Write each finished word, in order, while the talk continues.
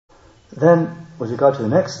Then, with regard to the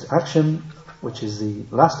next action, which is the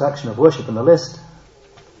last action of worship in the list,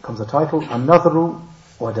 comes the title, An-Nadhr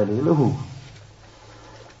wa Daliluhu.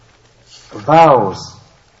 Vows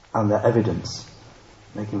and their evidence.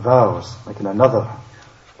 Making vows, making an-nadhr.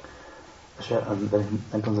 And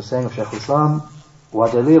then comes the saying of Shaykh Islam,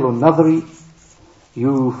 وَدَلِيلُ النَّذْرِ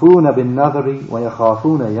يُوفُونَ بِالنَّذْرِ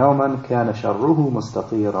وَيَخَافُونَ يَوْمًا كَانَ شَرُّهُ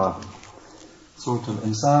مُسْتَطِيرًا. Surah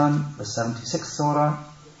Al-Insan, the 76th surah,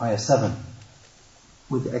 ayah 7.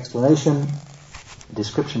 With the explanation, the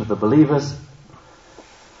description of the believers.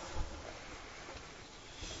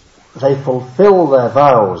 They fulfill their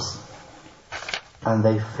vows and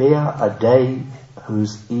they fear a day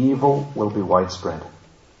whose evil will be widespread.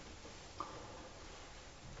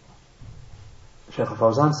 Shaykh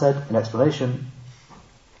Fawzan said in explanation,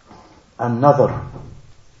 An-Nadhr,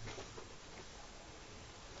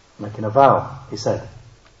 making a vow, he said,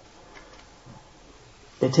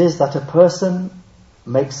 it is that a person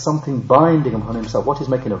makes something binding upon himself. What is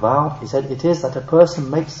making a vow? He said, it is that a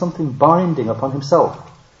person makes something binding upon himself,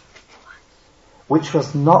 which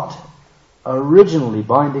was not originally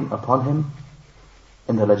binding upon him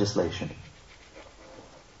in the legislation.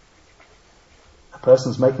 A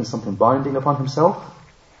person's making something binding upon himself,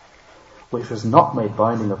 which was not made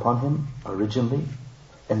binding upon him originally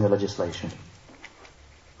in the legislation.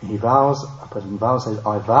 He vows, a person vows, says,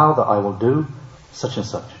 I vow that I will do such and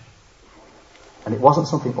such. And it wasn't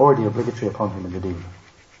something already obligatory upon him in the deen.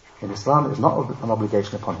 In Islam, it was not an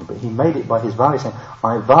obligation upon him, but he made it by his vow. He's saying,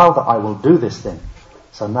 I vow that I will do this thing.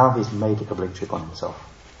 So now he's made it obligatory upon himself.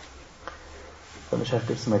 Then the Shaykh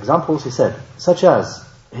gives some examples. He said, such as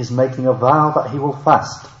his making a vow that he will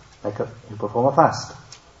fast, he'll perform a fast.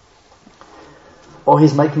 Or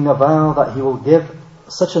he's making a vow that he will give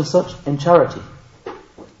such and such in charity.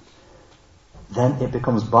 Then it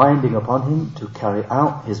becomes binding upon him to carry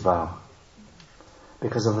out his vow.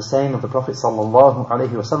 Because of the saying of the Prophet sallallahu alaihi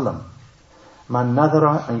wasallam, Man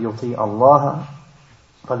nadhara an yuti Allah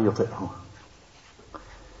falyuti'hu.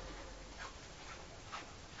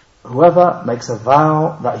 Whoever makes a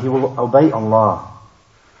vow that he will obey Allah,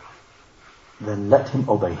 then let him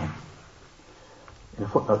obey him. In a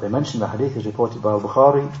footnote they mention the hadith is reported by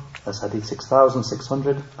Al-Bukhari as hadith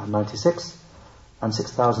 6696 and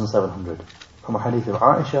 6700 from a hadith of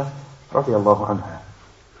Aisha radiyallahu anha.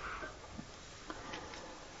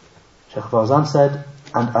 Shaykh Fawzan said,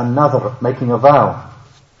 and An-Nadhr, making a vow,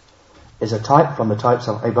 is a type from the types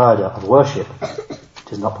of ibadah, of worship.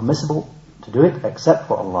 It is not permissible to do it except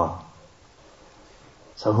for Allah.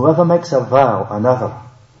 So whoever makes a vow, an-nadhr,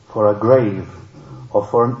 for a grave, or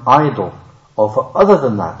for an idol, or for other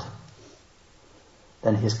than that,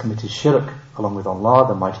 then he has committed shirk along with Allah,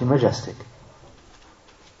 the Mighty and Majestic.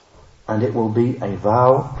 And it will be a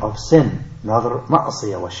vow of sin, nadhr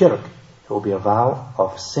ma'asiyah wa shirk. It will be a vow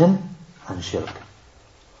of sin and shirk.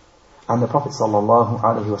 And the Prophet sallallahu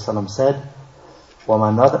alaihi wasallam said,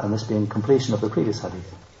 وَمَا نَذَرَ, and this being completion of the previous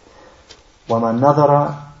hadith, وَمَا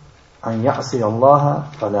نَذَرَ أَنْ يَعْصِيَ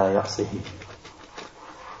اللَّهَ فَلَا يَعْصِهِ.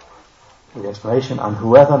 With the explanation, and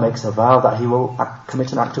whoever makes a vow that he will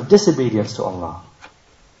commit an act of disobedience to Allah,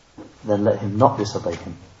 then let him not disobey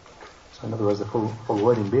him. So in other words, the full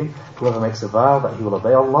wording being, whoever makes a vow that he will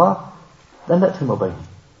obey Allah, then let him obey him.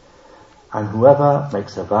 And whoever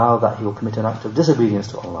makes a vow that he will commit an act of disobedience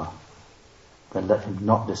to Allah, then let him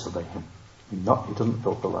not disobey him. He doesn't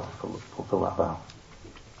fulfill that vow.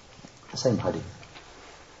 The same hadith.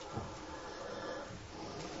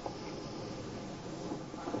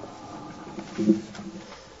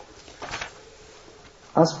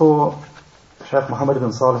 As for Shaykh Muhammad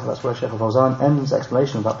ibn Salih, that's where Shaykh Fawzan ends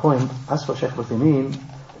explanation of that point. As for Shaykh Uthaymeen,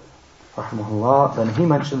 rahimahullah, then he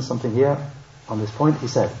mentions something here on this point. He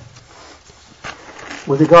said,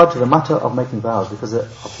 with regard to the matter of making vows, because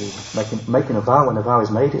making a vow, when a vow is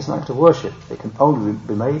made, it's an act of worship. It can only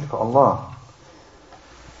be made for Allah.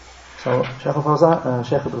 So Shaykh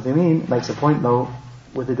Uthaymeen makes a point though,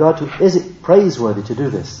 with regard to, is it praiseworthy to do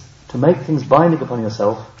this? To make things binding upon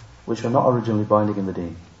yourself, which were not originally binding in the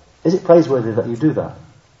deen. Is it praiseworthy that you do that?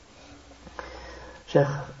 Shaykh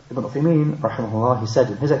Ibn Uthaymeen, rahimahullah, he said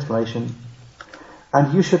in his explanation,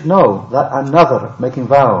 and you should know that An-Nadhr, making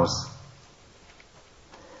vows,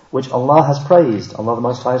 which Allah has praised, Allah the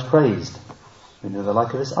Most High has praised. We know the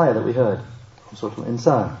like of this ayah that we heard from Surah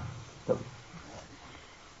Al-Insan,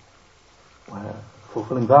 where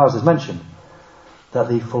fulfilling vows is mentioned, that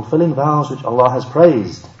the fulfilling vows which Allah has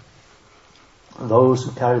praised, those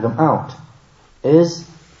who carry them out, is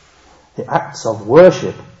the acts of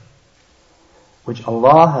worship which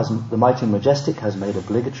Allah has, the Mighty and Majestic, has made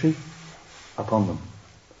obligatory upon them.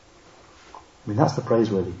 I mean, that's the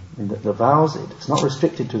praiseworthy. I mean, the vows, it's not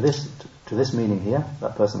restricted to this meaning here.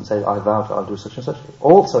 That person says, I vow that I'll do such and such. It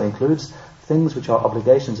also includes things which are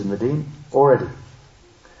obligations in the deen already.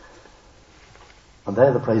 And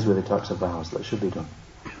they're the praiseworthy types of vows that should be done.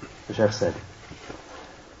 The Shaykh said,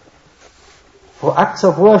 for acts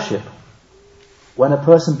of worship, when a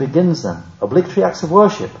person begins them, obligatory acts of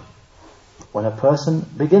worship, when a person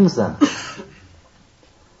begins them,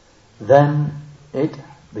 then it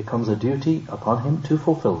becomes a duty upon him to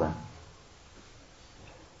fulfill them.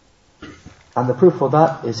 And the proof for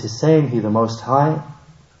that is his saying, He the Most High,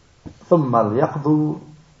 ثُمَّ لْيَقْضُوا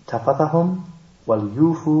تَفَثَهُمْ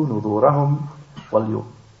وَلْيُوفُوا نُذُورَهُمْ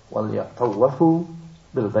وَلْيَطَوَّفُوا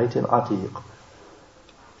بِالْبَيْتِ الْعَتِيقِ.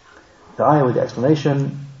 The ayah with the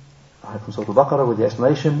explanation, from Surah Al-Baqarah with the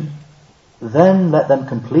explanation, then let them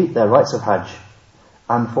complete their rites of Hajj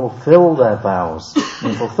and fulfill their vows. I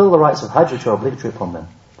mean, fulfill the rites of Hajj which are obligatory upon them.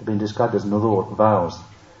 They've been described as Nadhr, vows.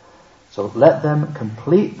 So let them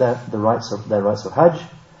complete their rites of Hajj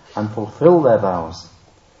and fulfill their vows.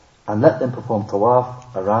 And let them perform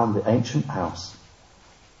tawaf around the ancient house.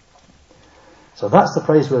 So that's the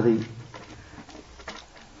praiseworthy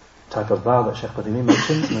type of vow that Shaykh Badimi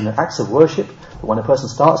mentions. I mean, the acts of worship, but when a person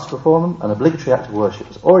starts to perform them, an obligatory act of worship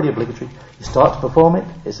is already obligatory. You start to perform it,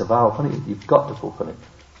 it's a vow upon it, you've got to fulfill it.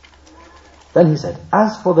 Then he said,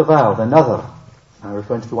 as for the vow, the An-Nadhr, I'm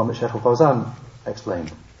referring to the one that Shaykh Fawzan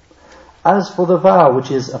explained. As for the vow, which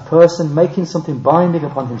is a person making something binding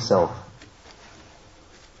upon himself,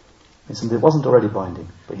 it's something that wasn't already binding,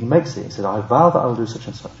 but he makes it. He said, I vow that I will do such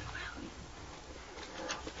and such.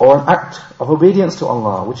 Or an act of obedience to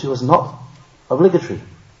Allah, which was not obligatory.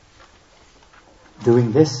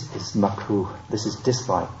 Doing this is makruh. This is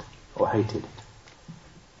disliked or hated.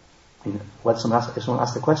 I mean, if someone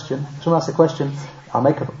asks the question, if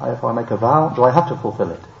I make a vow, do I have to fulfill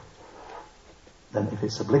it? Then if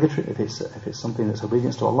it's obligatory, if it's something that's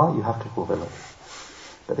obedience to Allah, you have to fulfill it.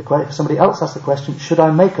 But if somebody else asks the question, should I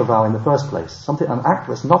make a vow in the first place? An act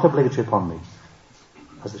that's not obligatory upon me.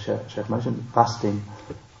 As the Shaykh mentioned, fasting,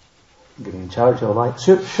 giving charity or like,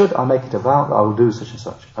 should I make it a vow that I will do such and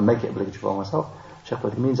such and make it obligatory for myself? Shaykh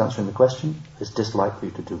what it means answering the question is disliked for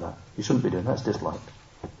you to do that. You shouldn't be doing that, it's disliked.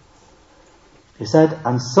 He said,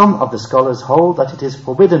 and some of the scholars hold that it is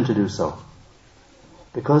forbidden to do so,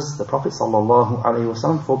 because the Prophet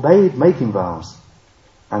ﷺ forbade making vows,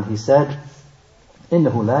 and he said,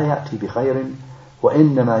 إِنَّهُ لَا يَأْتِي بِخَيْرٍ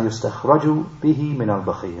وَإِنَّمَا يُسْتَخْرَجُ بِهِ مِنَ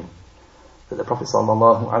الْبَخِيلِ. That the Prophet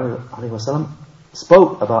ﷺ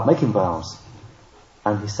spoke about making vows,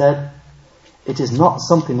 and he said, it is not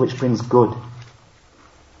something which brings good.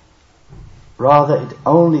 Rather, it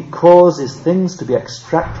only causes things to be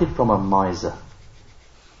extracted from a miser.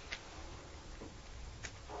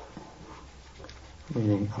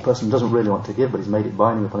 Meaning, a person doesn't really want to give, but he's made it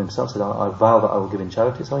binding upon himself, said, I vow that I will give in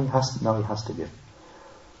charity, so he has to give.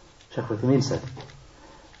 Shaykh Uthaymeen said,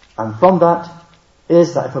 and from that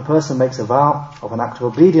is that if a person makes a vow of an act of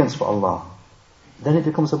obedience for Allah, then it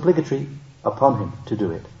becomes obligatory upon him to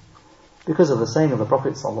do it. Because of the saying of the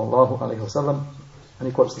Prophet ﷺ, and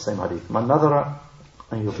he quotes the same hadith, Man nadhara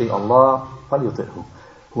an yuti Allah falyuti'hu.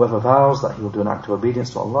 Whoever vows that he will do an act of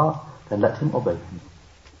obedience to Allah, then let him obey him.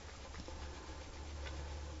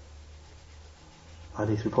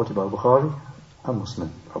 Hadith reported by Bukhari and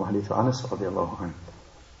Muslim from hadith of Anas radiallahu anhu.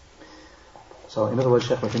 So in other words,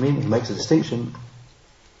 Shaykh Uthaymeen, he makes a distinction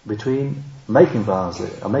between making vows,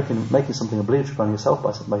 making something obligatory upon yourself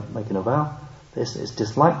by making a vow. This is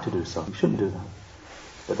disliked to do so. You shouldn't do that.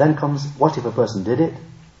 But then comes, what if a person did it?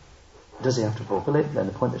 Does he have to fulfill it? Then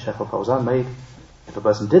the point that Shaykh Fawzan made, if a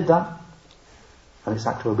person did that, and it's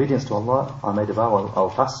act of obedience to Allah, I made a vow, I'll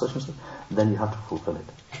fast such and such, then you have to fulfill it.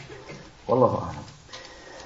 Wallahu a'lam.